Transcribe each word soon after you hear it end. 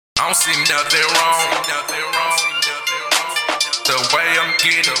I don't see nothing wrong. The way I'm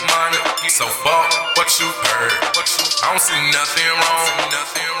getting money, so fuck what you heard. I don't see nothing wrong.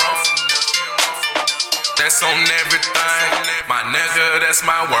 That's on everything, my nigga, that's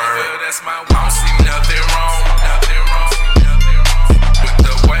my word. I don't see nothing wrong. With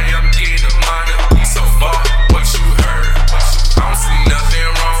the way I'm getting money, so fuck what you heard. I don't see nothing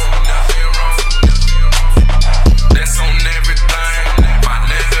wrong. That's on everything, my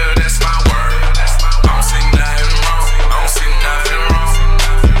nigga, that's my word. I don't see nothing wrong. I don't see nothing wrong.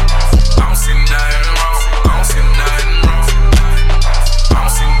 I don't see nothing wrong. I don't see nothing wrong. I don't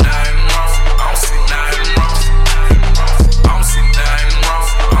see nothing wrong. I don't see nothing wrong. I don't see nothing wrong.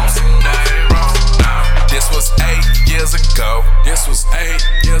 I don't see nothing wrong. This was 8 years ago.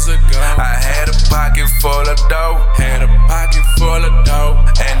 I had a pocket full of dough. And a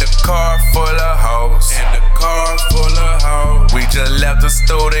car full of hoes. We just left the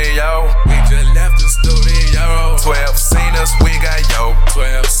studio. 12 seen us, we got yo.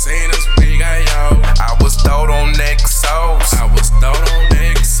 I was throwed on XOs.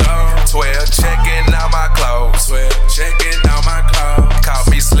 12 checking out my clothes. Caught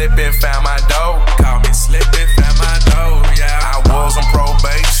me slipping, found my dough. I was on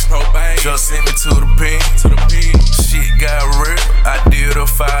probation. Just sent me to the pen. Shit got real. I did a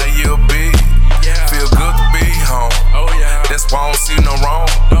 5-year bid. Feel good to be home. That's why I don't see no wrong.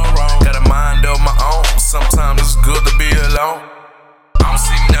 Got a mind of my own. Sometimes it's good to be alone. I don't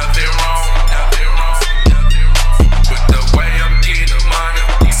see nothing wrong. With the way I'm getting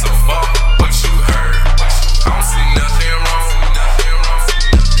money, so fuck what you heard. I don't see nothing wrong.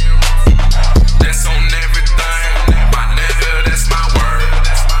 That's on everything, my nigga, that's my word.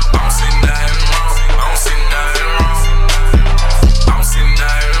 I don't see nothing wrong. I don't see nothing wrong. I don't see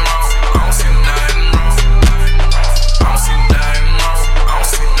nothing wrong. I don't see nothing wrong. I don't see nothing wrong. I don't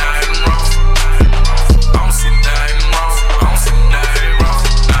see nothing wrong. I don't see nothing wrong. I don't see nothing wrong.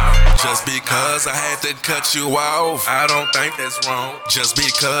 Just because I had to cut you off, I don't think that's wrong. Just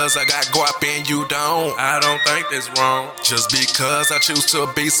because I got guap and you don't, I don't think that's wrong. Just because I choose to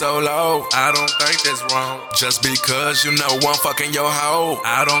be so low, I don't think that's wrong. Just because you know I'm fucking your hoe,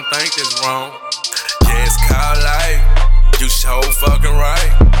 I don't think that's wrong. Yeah, it's called life. You sure fucking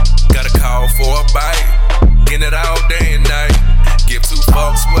right. Gotta call for a bite. Getting it all day and night. Give 2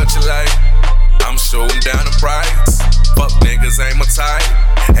 fucks what you like. I'm shooting down the price. Fuck niggas ain't my type.